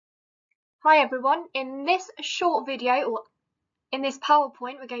Hi everyone, in this short video or in this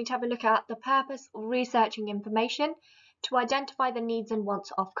PowerPoint we're going to have a look at the purpose of researching information to identify the needs and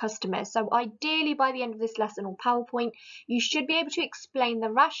wants of customers. So ideally by the end of this lesson or PowerPoint you should be able to explain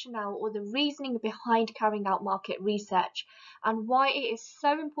the rationale or the reasoning behind carrying out market research and why it is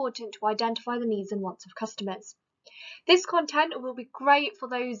so important to identify the needs and wants of customers. This content will be great for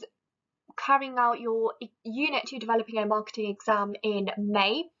those carrying out your Unit 2 developing a marketing exam in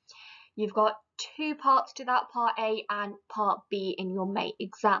May. You've got two parts to that, part A and part B in your May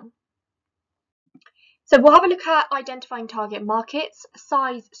exam. So we'll have a look at identifying target markets,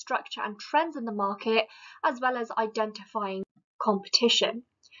 size, structure and trends in the market, as well as identifying competition.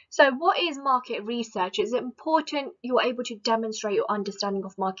 So what is market research? It's important you're able to demonstrate your understanding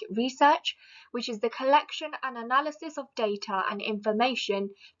of market research, which is the collection and analysis of data and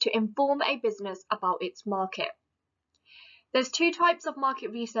information to inform a business about its market. There's two types of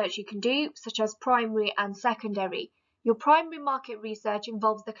market research you can do, such as primary and secondary. Your primary market research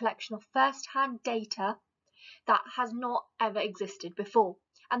involves the collection of first-hand data that has not ever existed before,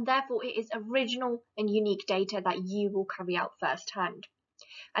 and therefore it is original and unique data that you will carry out first-hand.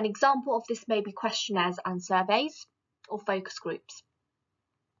 An example of this may be questionnaires and surveys or focus groups.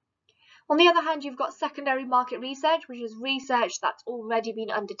 On the other hand, you've got secondary market research, which is research that's already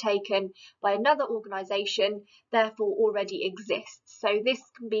been undertaken by another organisation, therefore already exists. So this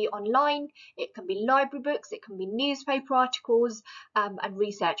can be online, it can be library books, it can be newspaper articles and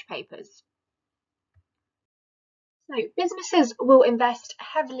research papers. So businesses will invest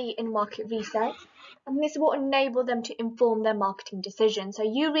heavily in market research, and this will enable them to inform their marketing decisions. So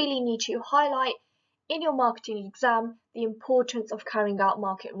you really need to highlight in your marketing exam the importance of carrying out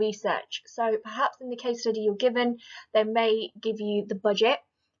market research. So perhaps in the case study you're given, they may give you the budget,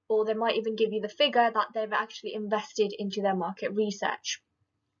 or they might even give you the figure that they've actually invested into their market research.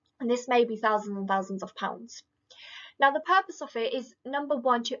 And this may be thousands and thousands of pounds. Now the purpose of it is, number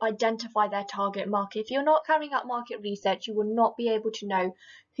one, to identify their target market. If you're not carrying out market research, you will not be able to know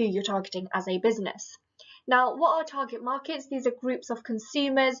who you're targeting as a business. Now, what are target markets? These are groups of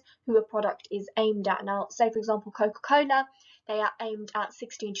consumers who a product is aimed at. Now, say for example, Coca-Cola, they are aimed at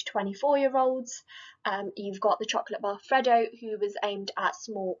 16 to 24-year-olds. You've got the chocolate bar Freddo, who is aimed at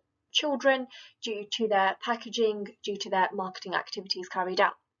small children due to their packaging, due to their marketing activities carried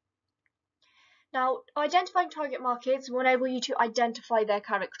out. Now, identifying target markets will enable you to identify their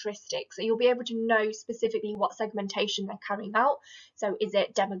characteristics. So you'll be able to know specifically what segmentation they're carrying out. So is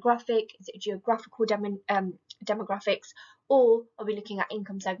it demographic, is it geographical demographics, or are we looking at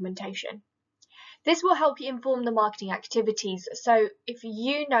income segmentation? This will help you inform the marketing activities. So if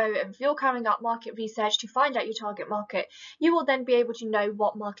you're carrying out market research to find out your target market, you will then be able to know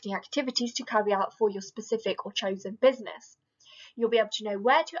what marketing activities to carry out for your specific or chosen business. You'll be able to know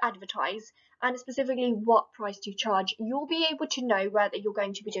where to advertise and specifically what price to charge. You'll be able to know whether you're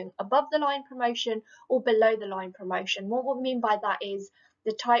going to be doing above the line promotion or below the line promotion. What we mean by that is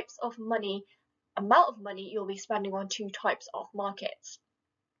the types of money, amount of money you'll be spending on two types of markets.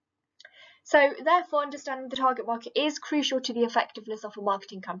 So therefore, understanding the target market is crucial to the effectiveness of a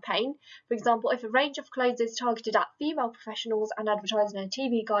marketing campaign. For example, if a range of clothes is targeted at female professionals and advertised in a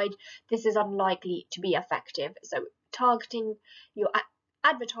TV guide, this is unlikely to be effective. So targeting your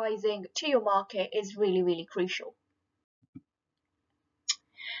advertising to your market is really, really crucial.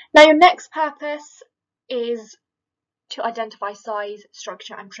 Now, your next purpose is to identify size,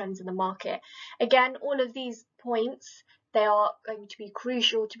 structure and trends in the market. Again, all of these points, they are going to be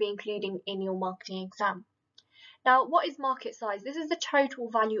crucial to be including in your marketing exam. Now, what is market size? This is the total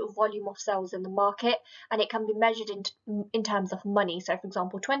value of volume of sales in the market, and it can be measured in terms of money. So, for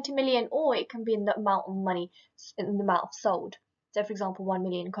example, 20 million, or it can be in the amount of money, in the amount of sold. So, for example, 1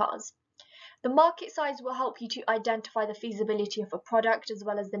 million cars. The market size will help you to identify the feasibility of a product as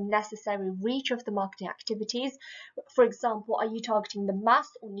well as the necessary reach of the marketing activities. For example, are you targeting the mass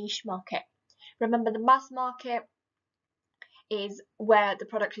or niche market? Remember, the mass market is where the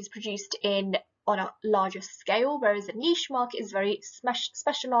product is produced on a larger scale, whereas a niche market is very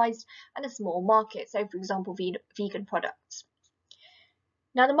specialized and a small market. So, for example, vegan products.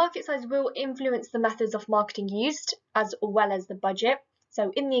 Now, the market size will influence the methods of marketing used as well as the budget. So,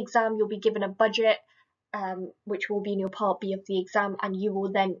 in the exam, you'll be given a budget, which will be in your part B of the exam, and you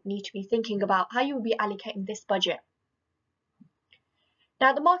will then need to be thinking about how you will be allocating this budget.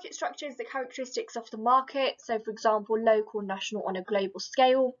 Now, the market structure is the characteristics of the market. So, for example, local, national, on a global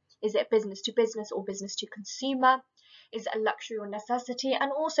scale. Is it business to business or business to consumer? Is it a luxury or necessity?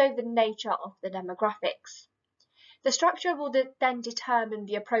 And also the nature of the demographics. The structure will then determine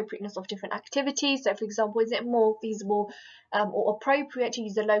the appropriateness of different activities. So, for example, is it more feasible or appropriate to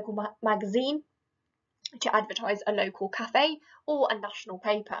use a local magazine to advertise a local cafe or a national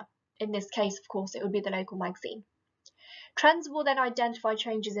paper? In this case, of course, it would be the local magazine. Trends will then identify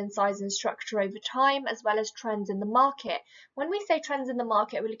changes in size and structure over time, as well as trends in the market. When we say trends in the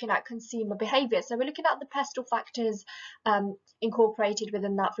market, we're looking at consumer behaviour. So we're looking at the personal factors incorporated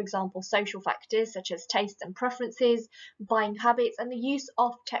within that, for example, social factors such as tastes and preferences, buying habits, and the use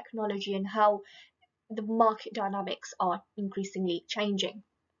of technology and how the market dynamics are increasingly changing.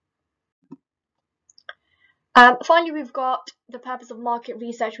 Finally, we've got the purpose of market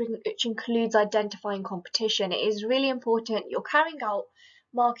research, which includes identifying competition. It is really important you're carrying out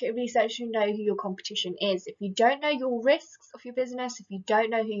market research to know who your competition is. If you don't know your risks of your business, if you don't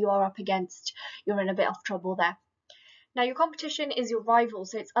know who you are up against, you're in a bit of trouble there. Now, your competition is your rival,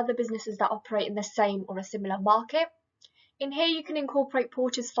 so it's other businesses that operate in the same or a similar market. In here, you can incorporate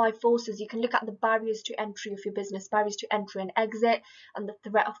Porter's 5 forces. You can look at the barriers to entry of your business, barriers to entry and exit, and the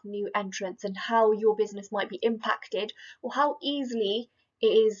threat of new entrants, and how your business might be impacted, or how easy it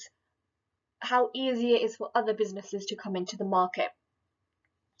is for other businesses to come into the market.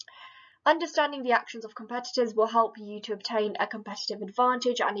 Understanding the actions of competitors will help you to obtain a competitive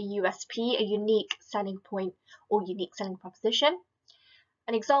advantage and a USP, a unique selling point or unique selling proposition.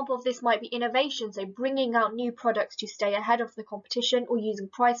 An example of this might be innovation, so bringing out new products to stay ahead of the competition, or using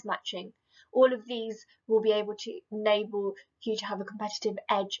price matching. All of these will be able to enable you to have a competitive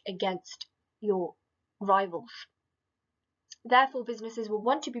edge against your rivals. Therefore, businesses will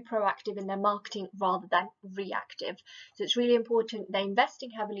want to be proactive in their marketing rather than reactive. So it's really important they're investing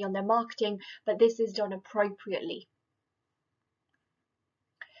heavily on their marketing, but this is done appropriately.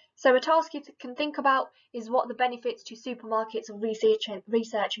 So a task you can think about is what the benefits to supermarkets of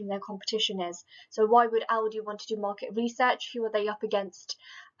researching their competition is. So why would Aldi want to do market research? Who are they up against?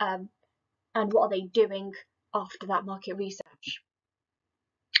 And what are they doing after that market research?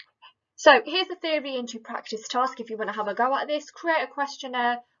 So here's a theory into practice task. If you want to have a go at this, create a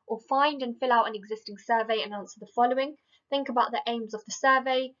questionnaire or find and fill out an existing survey and answer the following. Think about the aims of the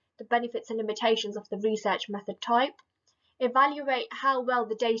survey, the benefits and limitations of the research method type. Evaluate how well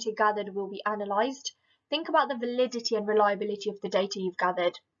the data gathered will be analysed. Think about the validity and reliability of the data you've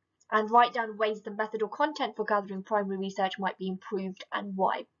gathered. And write down ways the method or content for gathering primary research might be improved and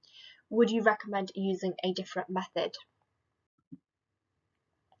why. Would you recommend using a different method?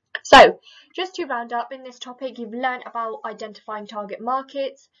 So, just to round up in this topic, you've learned about identifying target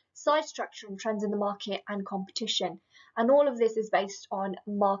markets, size, structure and trends in the market, and competition. And all of this is based on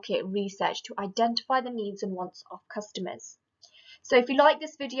market research to identify the needs and wants of customers. So if you like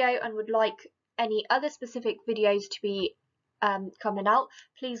this video and would like any other specific videos to be coming out,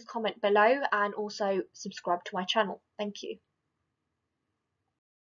 please comment below and also subscribe to my channel. Thank you.